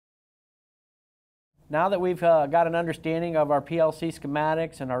Now that we've got an understanding of our PLC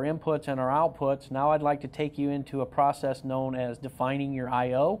schematics and our inputs and our outputs, now I'd like to take you into a process known as defining your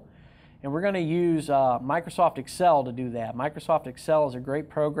I/O. And we're going to use Microsoft Excel to do that. Microsoft Excel is a great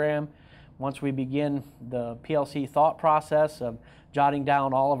program once we begin the PLC thought process of jotting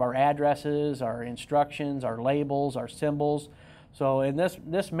down all of our addresses, our instructions, our labels, our symbols. So in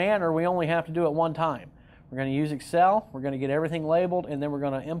this manner, we only have to do it one time. We're going to use Excel, we're going to get everything labeled, and then we're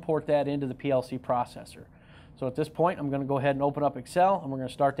going to import that into the PLC processor. So at this point, I'm going to go ahead and open up Excel, and we're going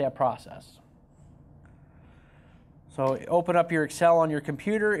to start that process. So open up your Excel on your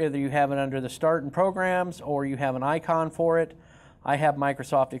computer. Either you have it under the Start and Programs, or you have an icon for it. I have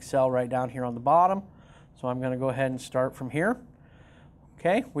Microsoft Excel right down here on the bottom. So I'm going to go ahead and start from here.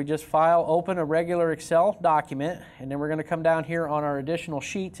 Okay, we just open a regular Excel document, and then we're going to come down here on our additional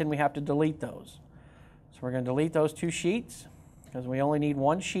sheets, and we have to delete those. So we're going to delete those 2 sheets because we only need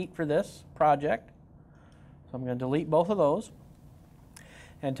 1 sheet for this project. So I'm going to delete both of those.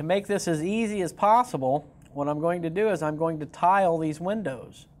 And to make this as easy as possible, what I'm going to do is I'm going to tile these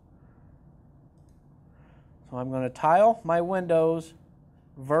windows. So I'm going to tile my windows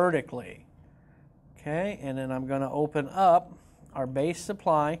vertically. Okay, and then I'm going to open up our base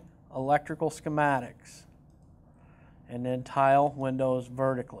supply electrical schematics and then tile windows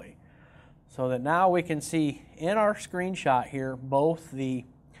vertically. So that now we can see in our screenshot here both the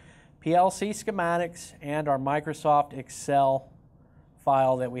PLC schematics and our Microsoft Excel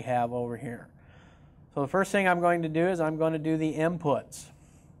file that we have over here. So the first thing I'm going to do is I'm going to do the inputs.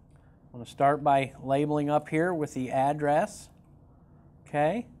 I'm going to start by labeling up here with the address.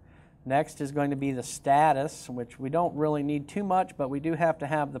 Okay. Next is going to be the status, which we don't really need too much, but we do have to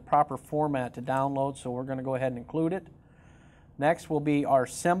have the proper format to download, so we're going to go ahead and include it. Next will be our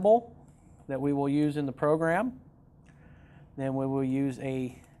symbol that we will use in the program. Then we will use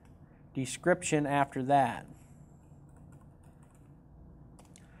a description after that.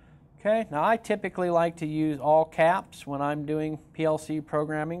 Okay, now I typically like to use all caps when I'm doing PLC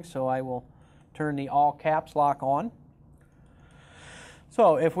programming, so I will turn the all caps lock on.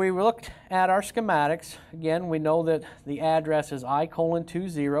 So if we looked at our schematics, again, we know that the address is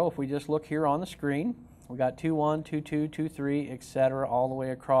I:20. If we just look here on the screen, we got 21, 22, 23, etc., all the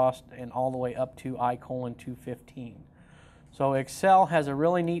way across and all the way up to I:215. So Excel has a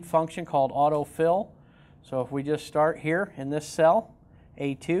really neat function called autofill. So if we just start here in this cell,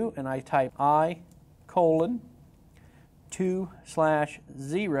 A2, and I type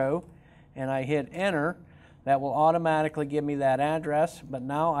I:2/0 and I hit enter, that will automatically give me that address. But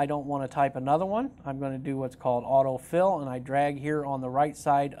now I don't want to type another one. I'm going to do what's called autofill, and I drag here on the right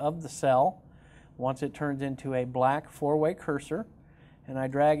side of the cell once it turns into a black 4-way cursor, and I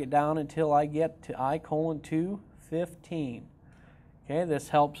drag it down until I get to I:215. Okay, this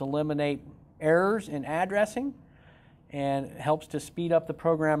helps eliminate errors in addressing and it helps to speed up the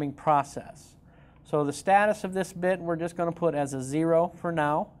programming process. So the status of this bit we're just going to put as a 0 for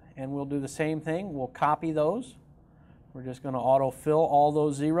now, and we'll do the same thing. We'll copy those. We're just going to autofill all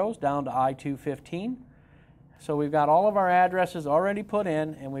those zeros down to I:215. So we've got all of our addresses already put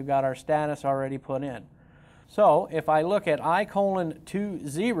in, and we've got our status already put in. So if I look at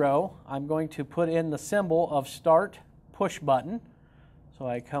I:20, I'm going to put in the symbol of start push button. So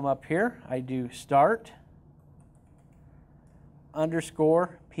I come up here, I do start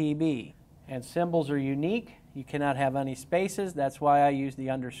 _PB. And symbols are unique. You cannot have any spaces. That's why I use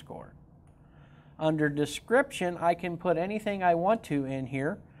the underscore. Under description, I can put anything I want to in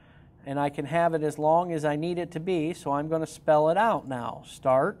here, and I can have it as long as I need it to be. So I'm going to spell it out now.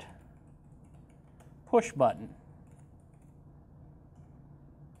 Start push button.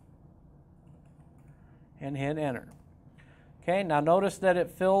 And hit enter. Okay, now notice that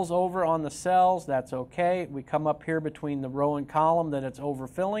it fills over on the cells. That's okay. We come up here between the row and column that it's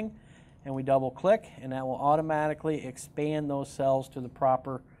overfilling, and we double click, and that will automatically expand those cells to the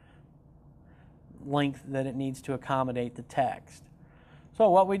proper length that it needs to accommodate the text. So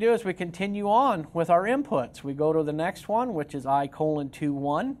what we do is we continue on with our inputs. We go to the next one, which is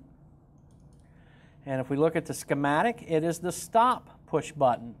I:21. And if we look at the schematic, it is the stop push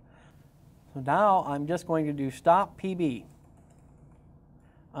button. So now I'm just going to do stop PB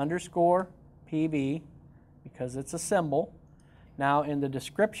 _PB because it's a symbol. Now in the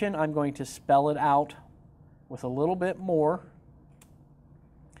description, I'm going to spell it out with a little bit more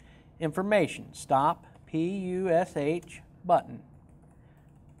information. Stop PUSH button.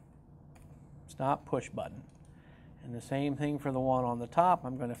 Stop push button. And the same thing for the one on the top.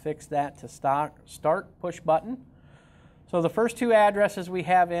 I'm going to fix that to start push button. So the first 2 addresses we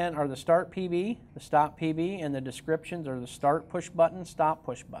have in are the start PB, the stop PB, and the descriptions are the start push button, stop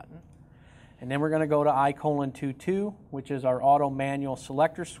push button. And then we're going to go to I:22, which is our auto manual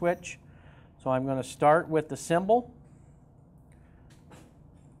selector switch. So I'm going to start with the symbol,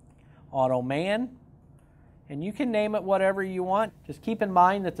 auto man, and you can name it whatever you want. Just keep in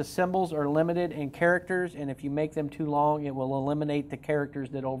mind that the symbols are limited in characters, and if you make them too long, it will eliminate the characters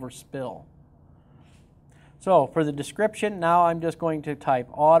that overspill. So for the description, now I'm just going to type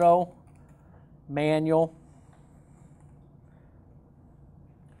auto manual,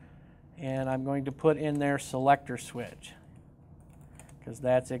 and I'm going to put in there selector switch, because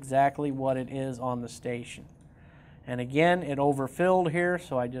that's exactly what it is on the station. And again, it overfilled here,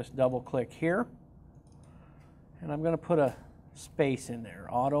 so I just double click here, and I'm going to put a space in there,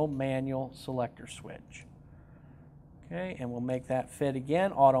 auto manual selector switch. Okay, and we'll make that fit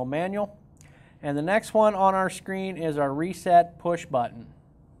again, auto manual. And the next one on our screen is our reset push button.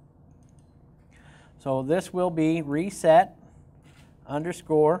 So this will be reset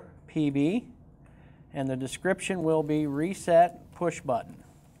underscore PB, and the description will be reset push button.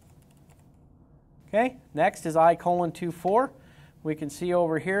 Okay, next is I:24. We can see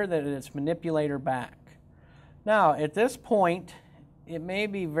over here that it's manipulator back. Now, at this point, it may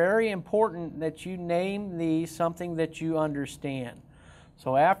be very important that you name these something that you understand.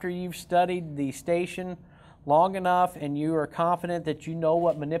 So after you've studied the station long enough and you are confident that you know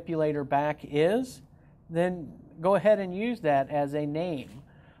what manipulator back is, then go ahead and use that as a name.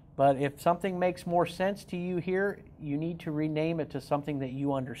 But if something makes more sense to you here, you need to rename it to something that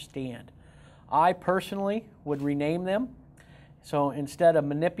you understand. I personally would rename them. So instead of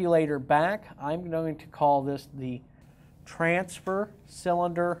manipulator back, I'm going to call this the transfer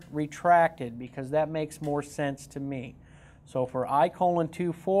cylinder retracted, because that makes more sense to me. So for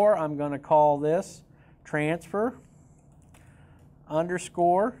I:24, I'm going to call this transfer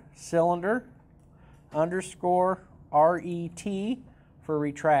underscore cylinder underscore RET for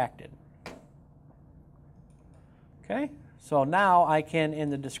retracted. Okay, so now I can, in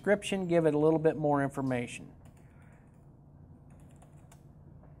the description, give it a little bit more information.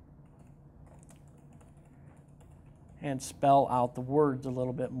 And spell out the words a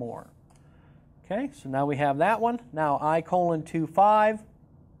little bit more. Okay, so now we have that one. Now I:25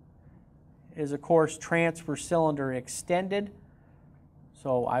 is, of course, transfer cylinder extended.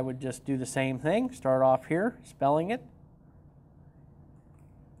 So I would just do the same thing. Start off here, spelling it.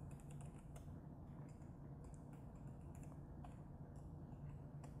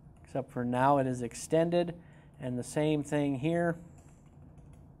 Except for now it is extended, and the same thing here.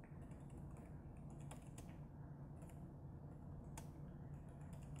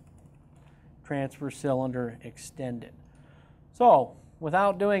 Transfer cylinder extended. So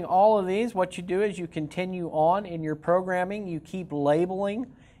without doing all of these, what you do is you continue on in your programming. You keep labeling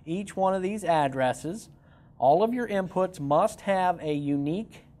each one of these addresses. All of your inputs must have a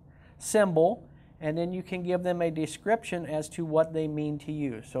unique symbol, and then you can give them a description as to what they mean to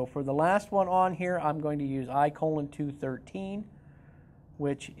you. So for the last one on here, I'm going to use I:213,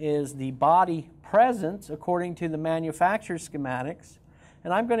 which is the body presence according to the manufacturer's schematics.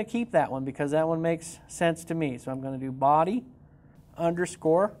 And I'm going to keep that one because that one makes sense to me. So I'm going to do body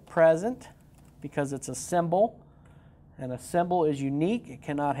underscore present, because it's a symbol, and a symbol is unique. It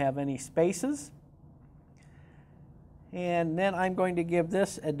cannot have any spaces. And then I'm going to give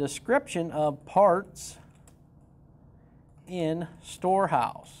this a description of parts in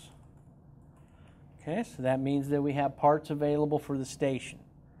storehouse. Okay, so that means that we have parts available for the station.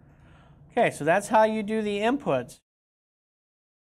 Okay, so that's how you do the inputs.